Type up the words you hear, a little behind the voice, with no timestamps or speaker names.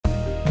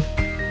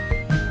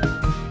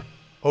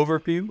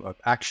Overview of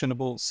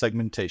Actionable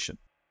Segmentation.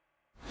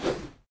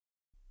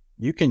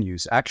 You can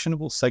use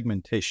actionable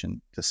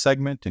segmentation to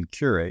segment and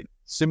curate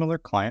similar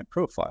client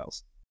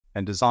profiles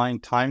and design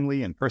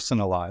timely and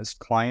personalized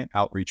client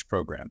outreach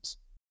programs.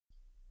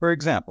 For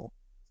example,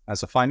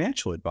 as a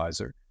financial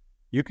advisor,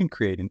 you can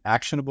create an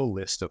actionable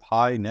list of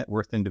high net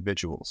worth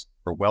individuals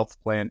for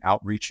wealth plan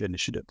outreach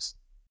initiatives.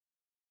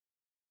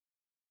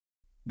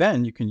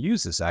 Then you can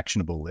use this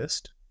actionable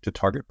list to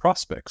target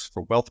prospects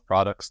for wealth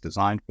products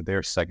designed for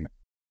their segment.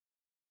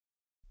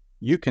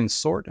 You can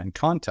sort and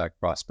contact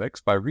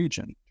prospects by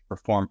region to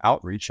perform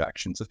outreach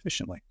actions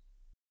efficiently.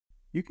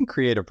 You can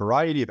create a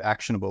variety of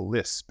actionable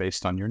lists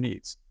based on your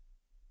needs.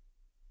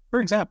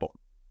 For example,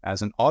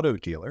 as an auto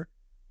dealer,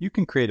 you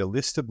can create a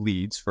list of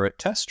leads for a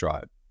test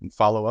drive and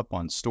follow up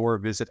on store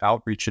visit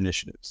outreach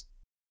initiatives.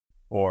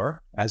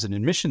 Or, as an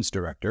admissions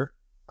director,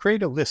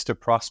 create a list of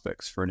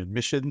prospects for an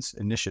admissions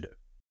initiative.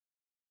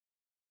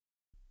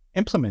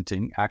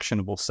 Implementing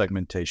actionable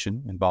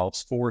segmentation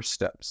involves 4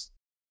 steps.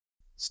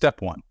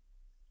 Step 1.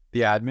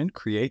 The admin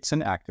creates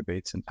and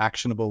activates an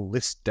actionable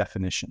list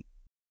definition.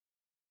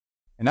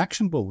 An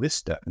actionable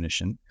list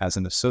definition has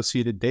an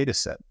associated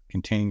dataset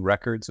containing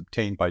records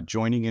obtained by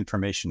joining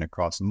information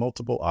across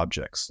multiple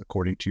objects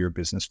according to your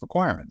business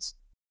requirements.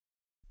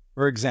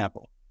 For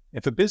example,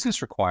 if a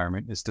business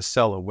requirement is to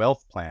sell a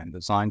wealth plan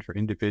designed for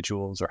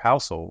individuals or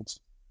households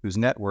whose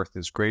net worth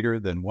is greater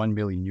than $1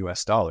 million,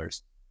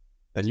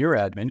 then your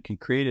admin can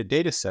create a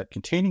dataset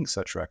containing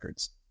such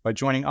records by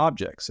joining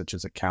objects such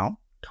as account,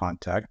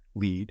 contact,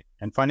 lead,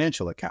 and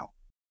financial account.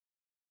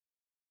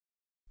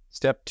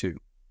 Step 2.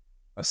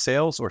 A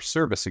sales or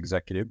service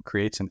executive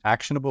creates an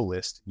actionable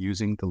list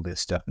using the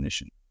list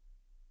definition.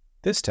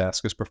 This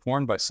task is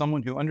performed by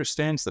someone who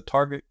understands the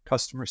target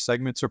customer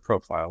segments or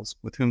profiles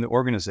with whom the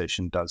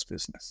organization does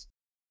business.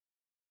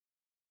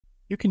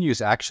 You can use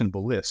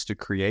actionable lists to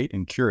create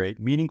and curate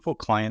meaningful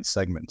client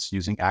segments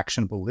using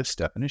actionable list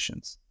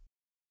definitions.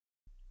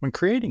 When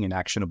creating an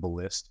actionable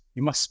list,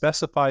 you must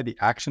specify the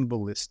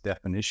actionable list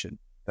definition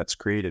that's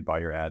created by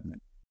your admin.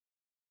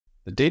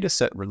 The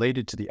dataset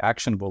related to the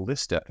actionable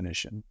list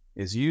definition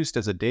is used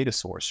as a data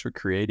source for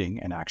creating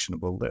an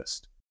actionable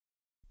list.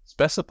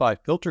 Specify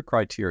filter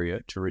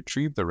criteria to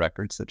retrieve the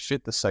records that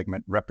fit the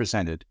segment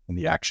represented in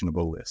the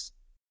actionable list.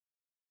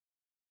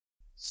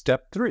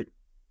 Step 3.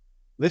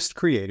 List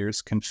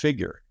creators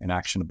configure an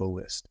actionable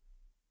list.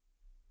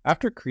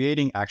 After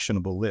creating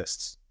actionable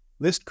lists,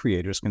 list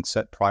creators can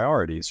set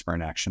priorities for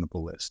an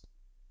actionable list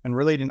and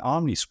relate an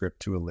omniscript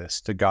to a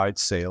list to guide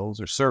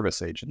sales or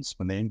service agents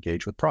when they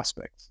engage with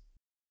prospects.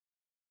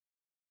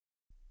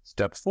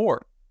 Step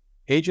 4.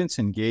 Agents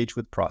engage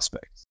with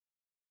prospects.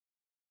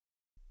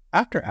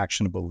 After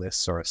actionable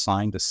lists are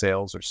assigned to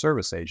sales or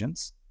service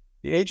agents,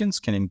 the agents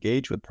can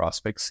engage with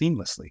prospects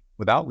seamlessly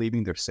without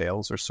leaving their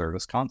sales or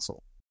service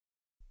console.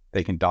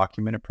 They can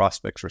document a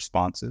prospect's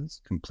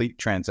responses, complete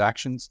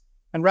transactions,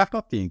 and wrap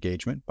up the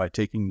engagement by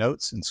taking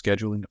notes and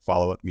scheduling a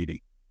follow-up meeting.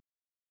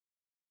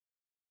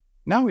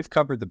 Now we've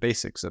covered the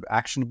basics of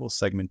actionable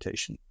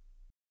segmentation.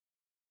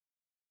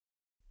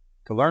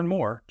 To learn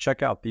more,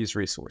 check out these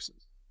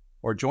resources,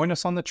 or join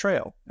us on the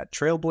trail at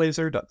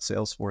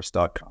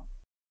trailblazer.salesforce.com.